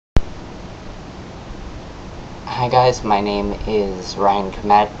Hi guys, my name is Ryan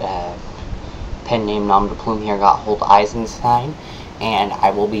Komet, pen name nom de plume here, Gotthold Eisenstein, and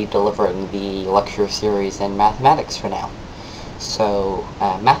I will be delivering the lecture series in mathematics for now. So,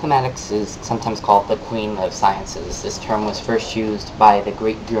 mathematics is sometimes called the queen of sciences. This term was first used by the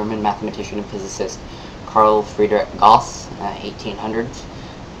great German mathematician and physicist Carl Friedrich Gauss, 1800s,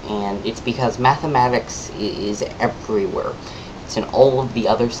 and it's because mathematics is everywhere. It's in all of the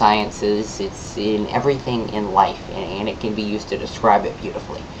other sciences, it's in everything in life, and it can be used to describe it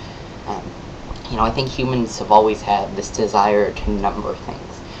beautifully. I think humans have always had this desire to number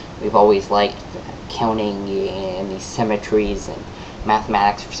things. We've always liked counting and these symmetries, and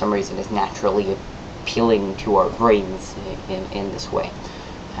mathematics for some reason is naturally appealing to our brains in this way.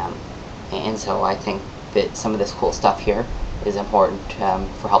 And so I think that some of this cool stuff here is important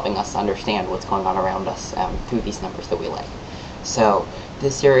for helping us understand what's going on around us through these numbers that we like. So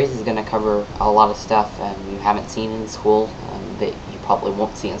this series is going to cover a lot of stuff you haven't seen in school, that you probably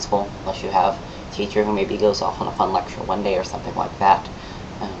won't see in school unless you have a teacher who maybe goes off on a fun lecture one day or something like that.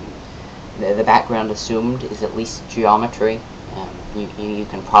 The background assumed is at least geometry. You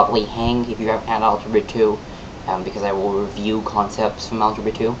can probably hang if you haven't had Algebra 2, because I will review concepts from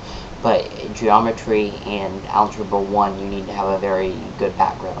Algebra 2, but geometry and Algebra 1 you need to have a very good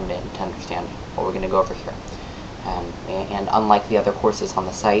background in to understand what we're going to go over here. And unlike the other courses on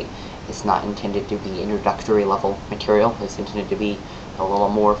the site, it's not intended to be introductory level material. It's intended to be a little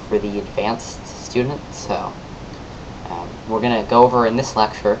more for the advanced students. So we're going to go over in this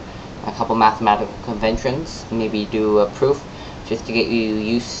lecture a couple mathematical conventions, maybe do a proof just to get you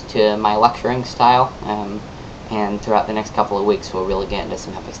used to my lecturing style, and throughout the next couple of weeks we'll really get into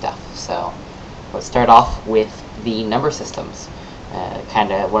some heavy stuff. So let's start off with the number systems.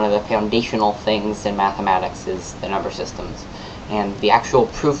 Kind of one of the foundational things in mathematics is the number systems, and the actual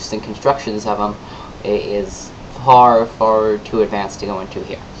proofs and constructions of them is far too advanced to go into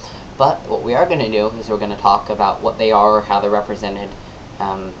here. But what we are going to do is we're going to talk about what they are, how they're represented,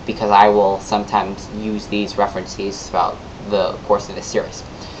 because I will sometimes use these references throughout the course of this series.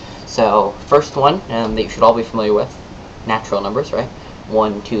 So first one that you should all be familiar with, natural numbers, right?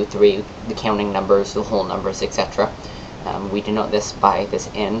 1, 2, 3, the counting numbers, the whole numbers, etc. We denote this by this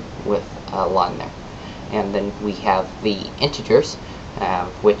n with a line there. And then we have the integers,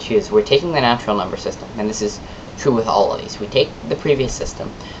 which is we're taking the natural number system, and this is true with all of these. We take the previous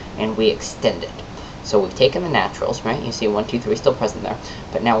system and we extend it. So we've taken the naturals, right? You see 1, 2, 3 still present there,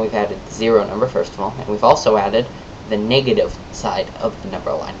 but now we've added the zero number first of all, and we've also added the negative side of the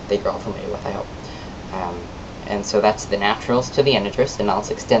number line that you're all familiar with, I hope. And so that's the naturals to the integers, and now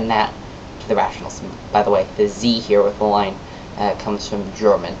let's extend that to the rationals. By the way, the z here with the line comes from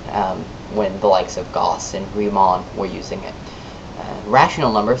German, when the likes of Gauss and Riemann were using it.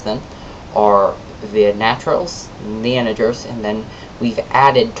 Rational numbers then are the naturals, the integers, and then we've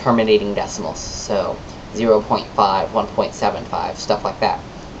added terminating decimals, so 0.5, 1.75, stuff like that.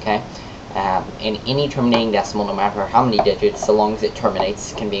 Okay, and any terminating decimal, no matter how many digits, so long as it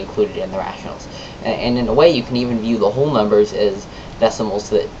terminates, can be included in the rationals. And in a way, you can even view the whole numbers as decimals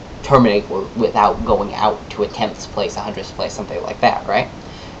that terminate without going out to a tenths place, a hundredths place, something like that, right?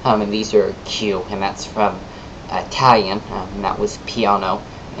 And these are Q, and that's from Italian, and that was Piano,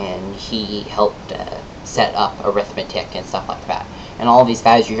 and he helped set up arithmetic and stuff like that. And all these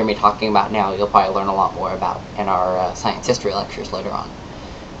guys you hear me talking about now, you'll probably learn a lot more about in our science history lectures later on.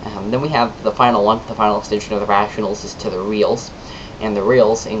 Then we have the final one, the final extension of the rationals is to the reals, and the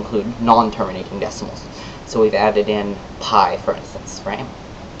reals include non-terminating decimals. So we've added in pi, for instance, right?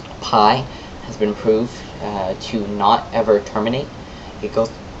 Pi has been proved to not ever terminate. It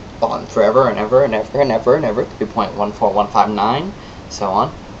goes on forever and ever and ever and ever and ever, 3.14159, so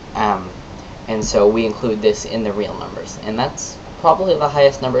on. And so we include this in the real numbers, and that's probably the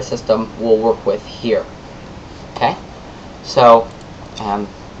highest number system we'll work with here. Okay, so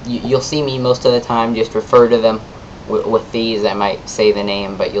you'll see me most of the time just refer to them with these. I might say the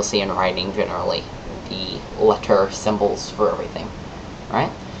name, but you'll see in writing generally the letter symbols for everything.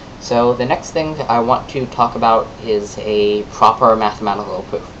 Right? So the next thing I want to talk about is a proper mathematical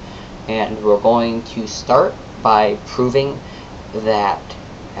proof, and we're going to start by proving that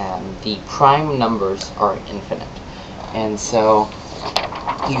the prime numbers are infinite. And so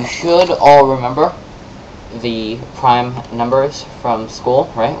you should all remember the prime numbers from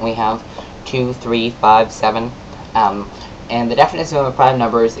school, right? We have 2, 3, 5, 7, and the definition of a prime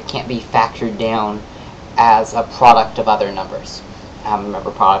number is it can't be factored down as a product of other numbers. Remember,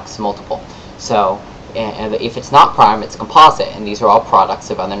 products multiple. So and if it's not prime, it's composite, and these are all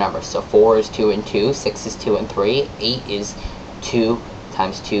products of other numbers. So 4 is 2 and 2, 6 is 2 and 3, 8 is 2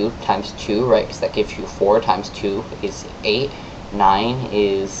 times 2 times 2, right? Because that gives you 4 times 2 is 8. 9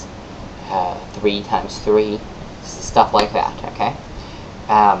 is 3 times 3. Stuff like that, okay?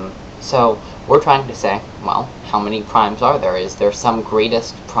 So we're trying to say, well, how many primes are there? Is there some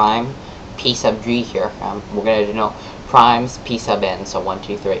greatest prime p sub g here? We're going to denote primes p sub n, so 1,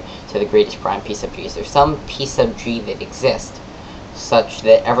 2, 3. So the greatest prime p sub g. Is there some p sub g that exists such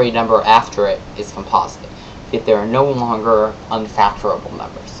that every number after it is composite, if there are no longer unfactorable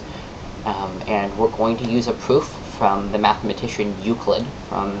numbers? And we're going to use a proof from the mathematician Euclid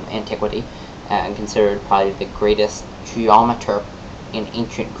from antiquity, and considered probably the greatest geometer in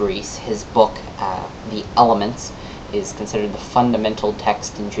ancient Greece. His book, The Elements, is considered the fundamental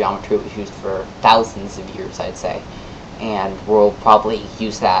text in geometry. It was used for thousands of years, I'd say, and we'll probably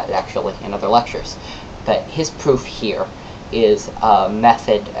use that actually in other lectures. But his proof here is a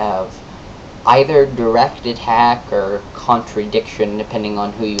method of either direct attack or contradiction, depending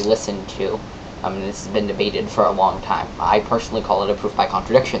on who you listen to. This has been debated for a long time. I personally call it a proof by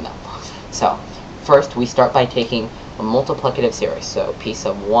contradiction, though. So, first we start by taking a multiplicative series, so p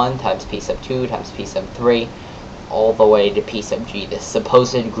sub 1 times p sub 2 times p sub 3, all the way to p sub g, the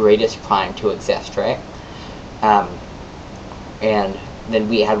supposed greatest prime to exist, right? And then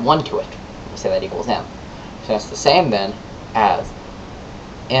we add 1 to it. We say that equals m. So that's the same then as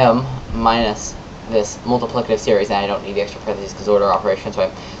m minus this multiplicative series, and I don't need the extra parentheses because order operations,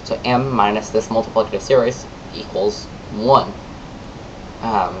 right? So m minus this multiplicative series equals 1.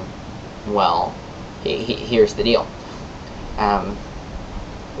 Well, here's the deal.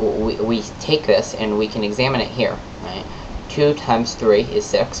 We take this and we can examine it here, right? 2 times 3 is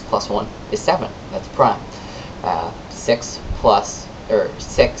 6, plus 1 is 7. That's prime. 6 plus, or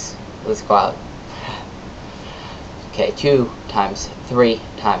 6, let's go out. Okay, 2 times 3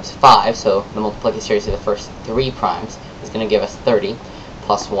 times 5, so the multiplicative series of the first 3 primes is going to give us 30,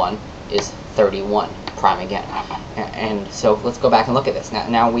 plus 1 is 31, prime again. And so let's go back and look at this.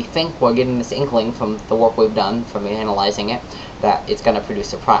 Now we think we're getting this inkling from the work we've done, from analyzing it, that it's going to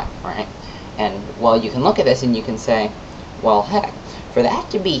produce a prime, right? And, well, you can look at this and you can say, well, heck, for that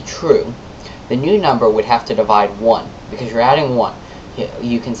to be true, the new number would have to divide 1, because you're adding 1.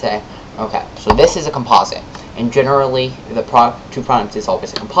 You can say, okay, so this is a composite. And generally, the product of 2 primes is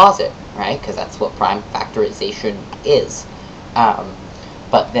always a composite, right? Because that's what prime factorization is.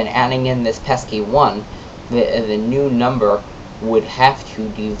 But then adding in this pesky 1, the new number would have to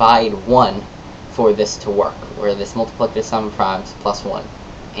divide 1 for this to work, where this multiplicative sum of primes plus 1.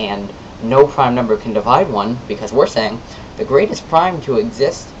 And no prime number can divide 1, because we're saying the greatest prime to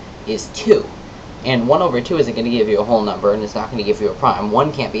exist is 2. And 1 over 2 isn't going to give you a whole number, and it's not going to give you a prime.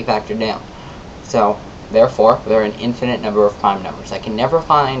 1 can't be factored down. So, therefore, there are an infinite number of prime numbers. I can never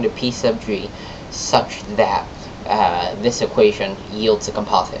find a p sub g such that this equation yields a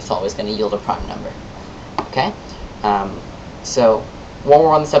composite. It's always going to yield a prime number. Okay? So, while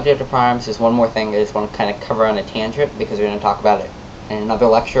we're on the subject of primes, there's one more thing I just want to kind of cover on a tangent, because we're going to talk about it in another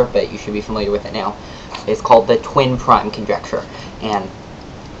lecture, but you should be familiar with it now. It's called the twin prime conjecture. And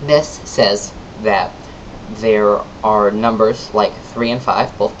this says that there are numbers like 3 and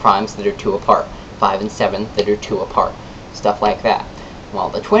 5, both primes, that are 2 apart. 5 and 7 that are 2 apart. Stuff like that. Well,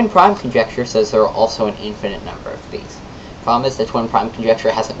 the twin prime conjecture says there are also an infinite number of these. Problem is, the twin prime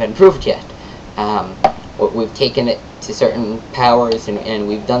conjecture hasn't been proved yet. We've taken it to certain powers and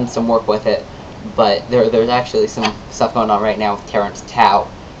we've done some work with it, but there's actually some stuff going on right now with Terence Tao,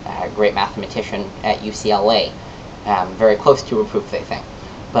 a great mathematician at UCLA. Very close to a proof, they think.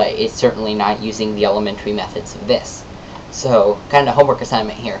 But it's certainly not using the elementary methods of this. So, kind of homework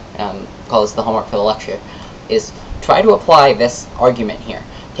assignment here, call this the homework for the lecture, is try to apply this argument here,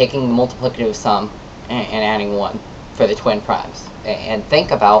 taking the multiplicative sum and adding 1 for the twin primes. And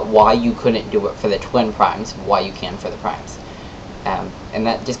think about why you couldn't do it for the twin primes, why you can for the primes. And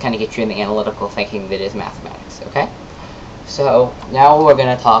that just kind of gets you in the analytical thinking that is mathematics, okay? So, now we're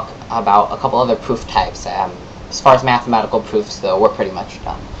going to talk about a couple other proof types. As far as mathematical proofs, though, we're pretty much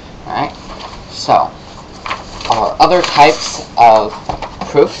done. Alright? So, other types of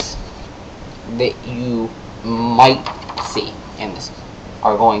proofs that you might see in this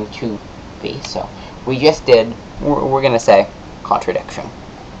are going to be, so we just did, we're going to say contradiction.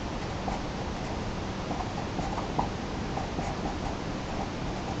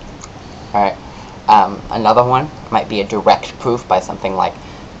 Alright, another one might be a direct proof by something like,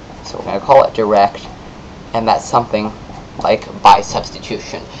 so we're going to call it direct, and that's something like by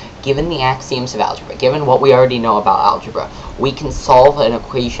substitution. Given the axioms of algebra, given what we already know about algebra, we can solve an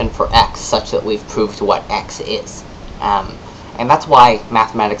equation for x such that we've proved what x is. And that's why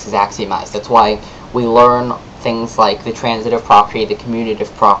mathematics is axiomized. That's why we learn things like the transitive property, the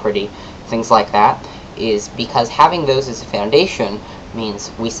commutative property, things like that, is because having those as a foundation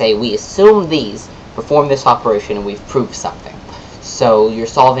means we say we assume these perform this operation and we've proved something. So you're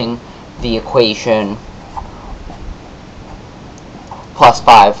solving the equation plus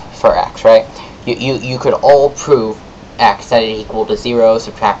 5 for x, right? You could all prove x, set it equal to 0,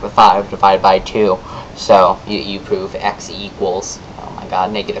 subtract the 5, divide by 2. So you prove x equals, oh my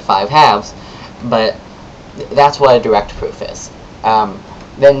god, negative 5 halves. But that's what a direct proof is.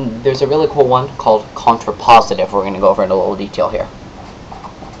 Then there's a really cool one called contrapositive. We're going to go over in a little detail here.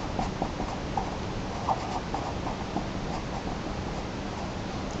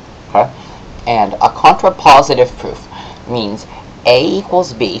 Okay? And a contrapositive proof means A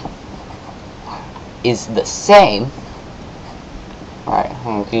equals B is the same, alright, I'm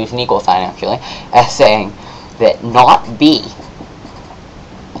going to use an equal sign actually, as saying that not B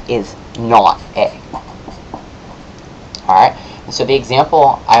is not A. Alright, so the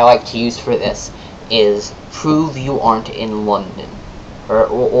example I like to use for this is prove you aren't in London.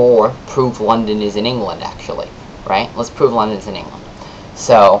 Or prove London is in England, actually. Right? Let's prove London's in England.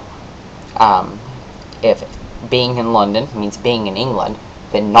 So, if being in London means being in England,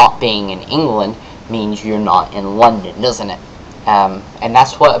 then not being in England means you're not in London, doesn't it? And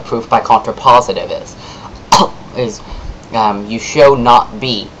that's what a proof by contrapositive is. You show not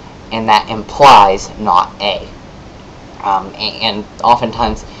B, and that implies not A. And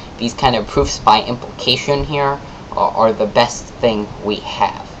oftentimes, these kind of proofs by implication here are the best thing we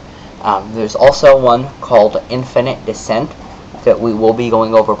have. There's also one called infinite descent that we will be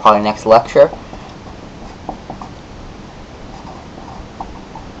going over probably next lecture.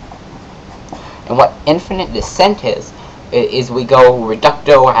 And what infinite descent is we go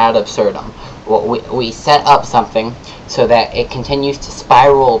reducto ad absurdum. We set up something so that it continues to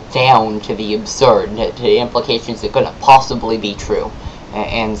spiral down to the absurd, to the implications that couldn't possibly be true.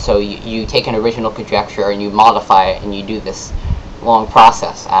 And so you take an original conjecture and you modify it and you do this long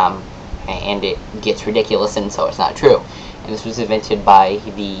process, and it gets ridiculous and so it's not true. And this was invented by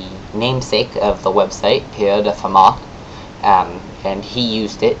the namesake of the website, Pierre de Fermat, and he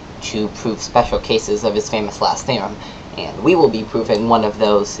used it to prove special cases of his famous last theorem. And we will be proving one of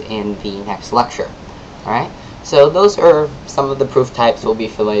those in the next lecture. Alright? So those are some of the proof types we'll be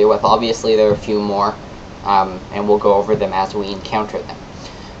familiar with. Obviously there are a few more, and we'll go over them as we encounter them.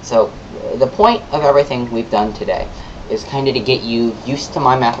 So the point of everything we've done today is kind of to get you used to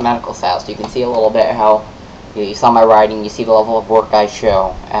my mathematical style. So you can see a little bit how you saw my writing, you see the level of work I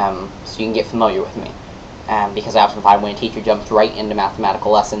show, so you can get familiar with me. Because I often find when a teacher jumps right into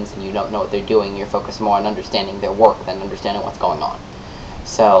mathematical lessons and you don't know what they're doing, you're focused more on understanding their work than understanding what's going on.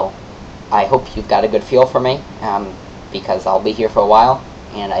 So I hope you've got a good feel for me, because I'll be here for a while,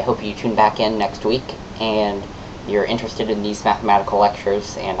 and I hope you tune back in next week and you're interested in these mathematical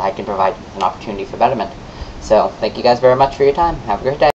lectures and I can provide an opportunity for betterment. So thank you guys very much for your time. Have a great day.